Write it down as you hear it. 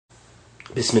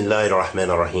Bismillahir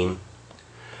Rahmanir Rahim.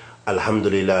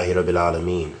 Alhamdulillahi Rabbil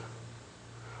Alameen.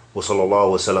 Wa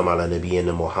sallallahu wa sallam ala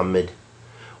nabiyyina Muhammad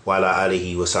wa ala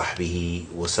alihi wa sahbihi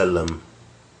wa sallam.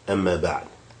 Amma ba'd.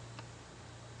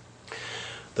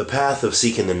 The path of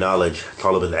seeking the knowledge,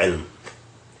 talab al-ilm,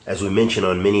 as we mention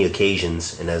on many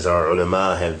occasions, and as our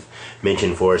ulama have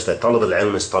mentioned for us, that talab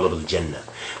al-ilm is talab al-jannah,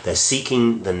 that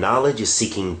seeking the knowledge is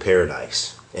seeking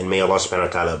paradise. And may Allah subhanahu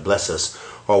wa ta'ala bless us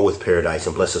all with paradise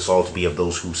and bless us all to be of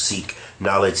those who seek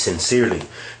knowledge sincerely.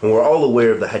 And we're all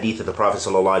aware of the hadith of the Prophet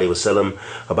sallallahu alaihi wasallam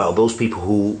about those people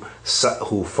who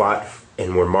fought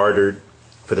and were martyred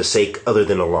for the sake other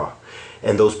than Allah,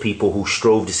 and those people who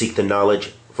strove to seek the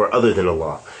knowledge for other than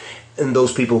Allah, and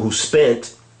those people who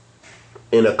spent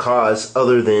in a cause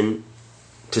other than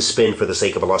to spend for the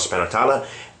sake of Allah subhanahu wa ta'ala,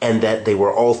 and that they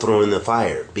were all thrown in the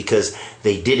fire because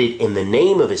they did it in the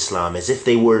name of Islam, as if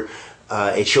they were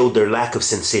it showed their lack of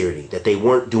sincerity, that they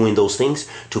weren't doing those things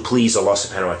to please Allah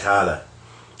subhanahu wa ta'ala.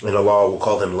 And Allah will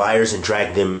call them liars and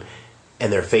drag them, and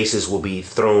their faces will be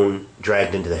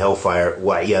dragged into the hellfire.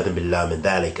 وَعِيَاذًا بِاللَّهِ مِنْ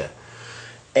ذَلِكَ.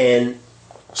 And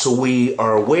so we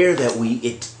are aware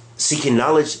that seeking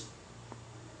knowledge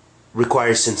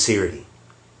requires sincerity.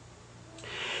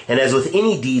 And as with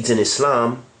any deeds in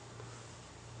Islam,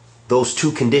 those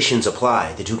two conditions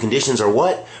apply. The two conditions are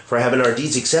what? For having our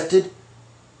deeds accepted?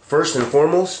 First and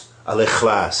foremost,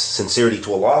 al-ikhlas, sincerity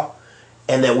to Allah,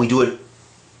 and that we do it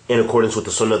in accordance with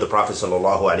the sunnah of the Prophet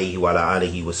sallallahu alaihi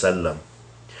wasallam.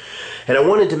 And I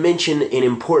wanted to mention an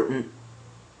important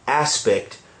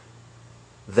aspect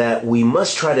that we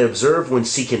must try to observe when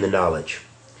seeking the knowledge,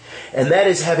 and that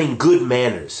is having good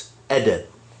manners, adab.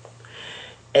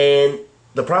 And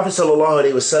the Prophet sallallahu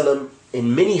alaihi wasallam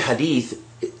in many hadith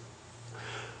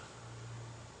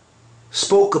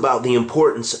spoke about the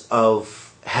importance of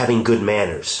having good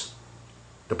manners.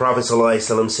 The Prophet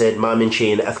ﷺ said, "Ma min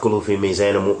shay'in athqalu fi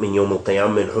mizan mu'min yawm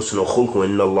al-qiyamah min husn khulq wa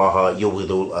inna Allah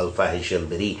yubghidu al-fahish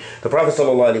al-bari." The Prophet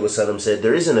ﷺ said,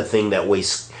 "There isn't a thing that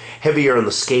weighs heavier on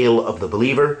the scale of the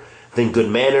believer than good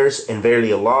manners, and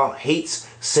verily Allah hates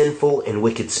sinful and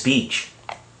wicked speech."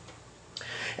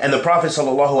 And the Prophet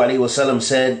ﷺ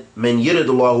said, "Man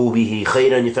yuridullahu bihi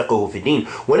khayran yufaqihu fi din."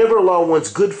 Whenever Allah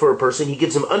wants good for a person, He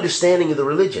gives him understanding of the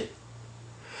religion.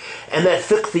 And that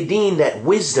fiqh fi din, that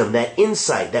wisdom, that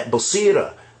insight, that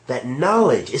basira, that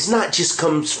knowledge, it's not just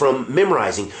comes from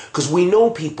memorizing. Because we know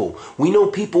people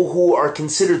who are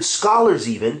considered scholars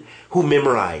even, who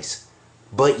memorize.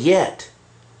 But yet,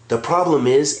 the problem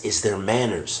is their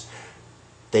manners.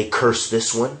 They curse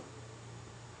this one.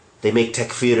 They make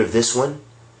takfir of this one.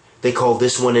 They call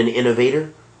this one an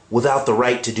innovator without the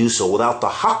right to do so, without the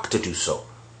haqq to do so.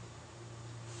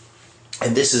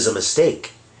 And this is a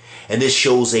mistake. And this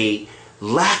shows a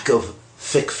lack of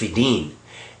fiqh fi din,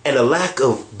 and a lack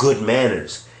of good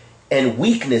manners, and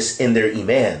weakness in their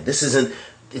iman.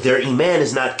 Their iman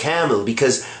is not kamil,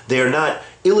 because they are not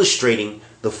illustrating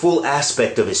the full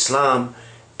aspect of Islam,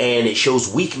 and it shows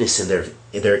weakness in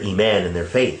their iman and their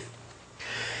faith.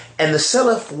 And the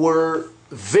Salaf were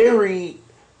very,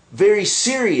 very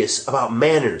serious about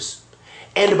manners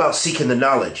and about seeking the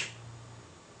knowledge.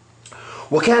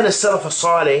 وكان السلف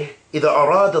الصالح إذا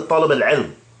أراد طلب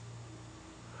العلم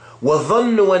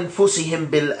وظنوا أنفسهم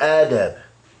بالآداب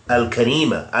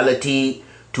الكريمة التي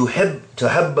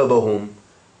تحببهم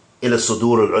إلى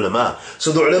صدور العلماء.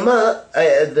 So the ulama,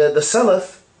 the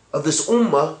Salaf of this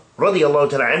ummah, radiyallahu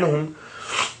ta'ala anhum,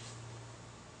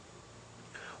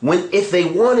 if they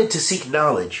wanted to seek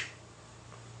knowledge,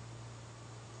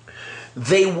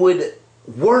 they would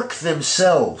work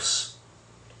themselves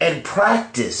and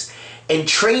practice and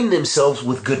train themselves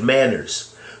with good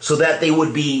manners, so that they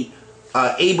would be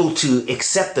able to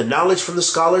accept the knowledge from the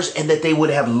scholars, and that they would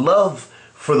have love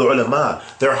for the ulama.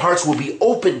 Their hearts would be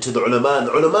open to the ulama, and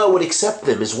the ulama would accept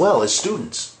them as well as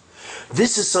students.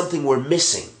 This is something we're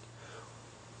missing.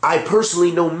 I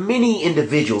personally know many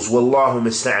individuals, wallahu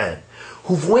musta'an,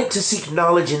 who've went to seek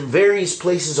knowledge in various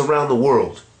places around the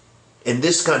world. In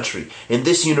this country, in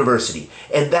this university,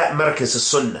 and that markaz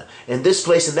as-sunnah, and this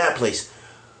place and that place.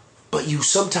 But you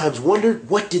sometimes wonder,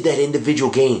 what did that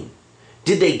individual gain?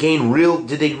 Did they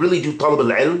really do talab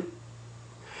al-ilm?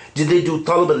 Did they do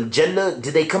talab al-jannah?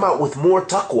 Did they come out with more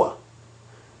taqwa?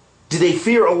 Did they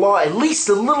fear Allah at least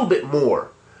a little bit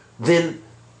more than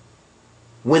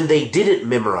when they didn't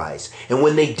memorize, and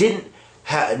when they didn't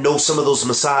know some of those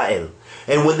masail,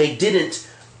 and when they didn't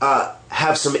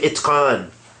have some itqan,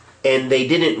 and they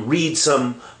didn't read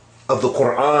some of the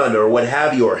Quran or what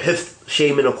have you, or hifth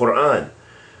shay min al-Quran?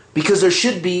 Because there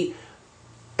should be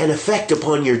an effect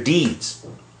upon your deeds.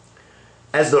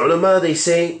 As the ulama, they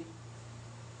say,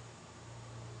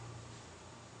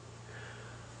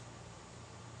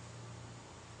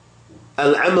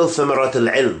 العمل ثمرة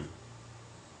العلم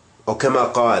أو كما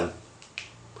قال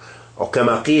أو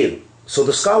كما قيل. So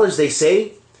the scholars, they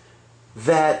say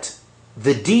that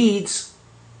the deeds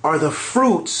are the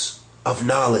fruits of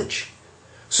knowledge.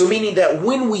 So meaning that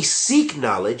when we seek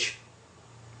knowledge,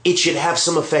 it should have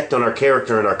some effect on our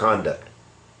character and our conduct.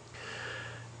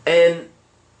 And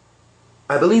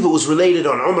I believe it was related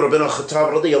on Umar bin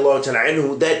al-Khattab radiyallahu ta'ala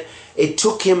anhu that it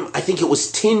took him, I think it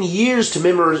was 10 years to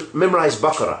memorize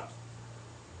Baqarah.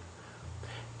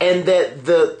 And that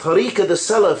the tariqah, the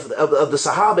Salaf of the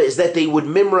Sahaba is that they would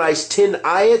memorize 10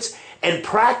 ayats and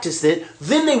practice it,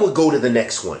 then they would go to the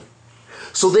next one.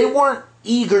 So they weren't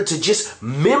eager to just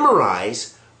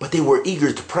memorize, but they were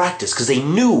eager to practice because they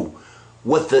knew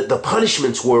what the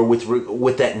punishments were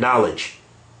with that knowledge,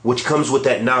 which comes with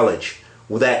that knowledge.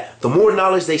 That the more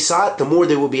knowledge they sought, the more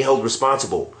they would be held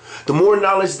responsible. The more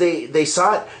knowledge they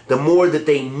sought, the more that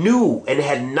they knew and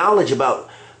had knowledge about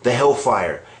the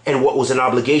hellfire and what was an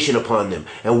obligation upon them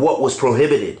and what was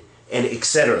prohibited and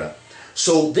etc.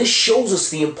 So this shows us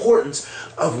the importance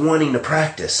of wanting to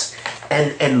practice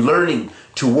and learning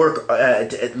to work,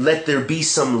 let there be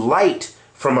some light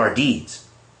from our deeds.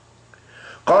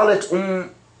 قالت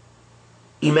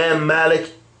إمام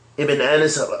مالك ابن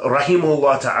أنس رحمه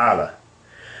الله تعالى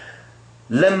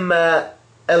لما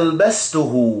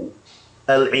ألبسته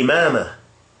العمامة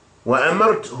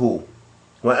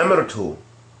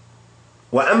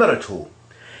وأمرته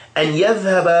أن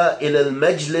يذهب إلى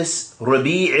المجلس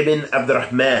ربيع بن عبد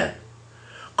الرحمن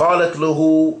قالت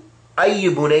له أي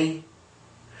بني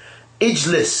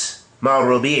اجلس مع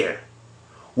الربيع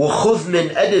وخذ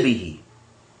من أدبه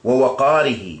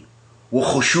ووقاره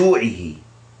وخشوعه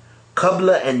قبل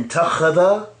أن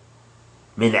تأخذ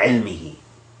من علمه.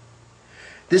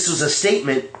 This was a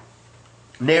statement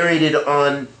narrated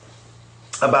on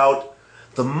about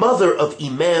the mother of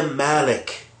Imam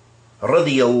Malik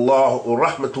radiyallahu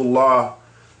rahmatullah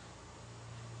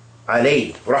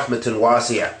alayh rahmatan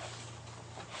wasi'ah,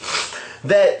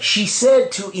 that she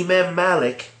said to Imam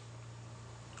Malik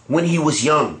when he was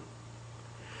young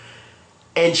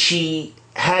and she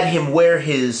had him wear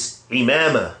his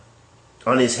imama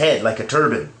on his head like a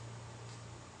turban,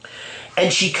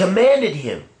 and she commanded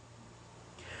him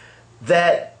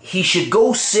that he should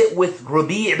go sit with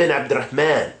Rabi' ibn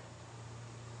Abdurrahman.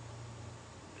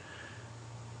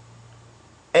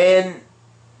 And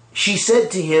she said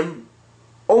to him,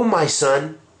 "O my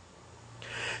son,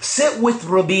 sit with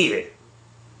Rabi'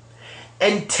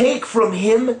 and take from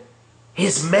him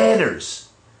his manners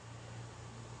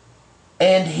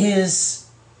and his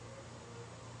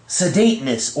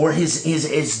sedateness, or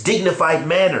his dignified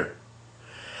manner,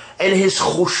 and his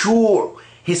khushu',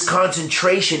 his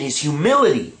concentration, his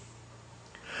humility,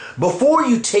 before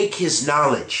you take his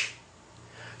knowledge,"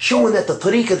 showing that the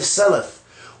tariqah of the Salaf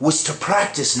was to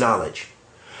practice knowledge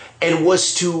and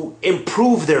was to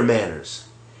improve their manners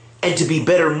and to be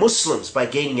better Muslims by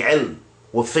gaining ilm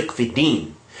wa fiqh fi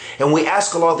deen. And we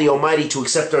ask Allah the Almighty to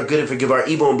accept our good and forgive our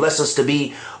evil and bless us to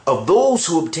be of those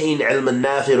who obtain ilm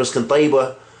al-nafi, rizqan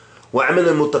tayyiba wa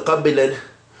amalan mutaqabbilan.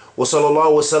 Wa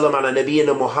sallallahu wa sallam ala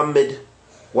nabiyyina Muhammad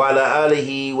wa ala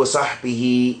alihi wa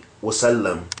sahbihi wa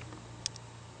sallam.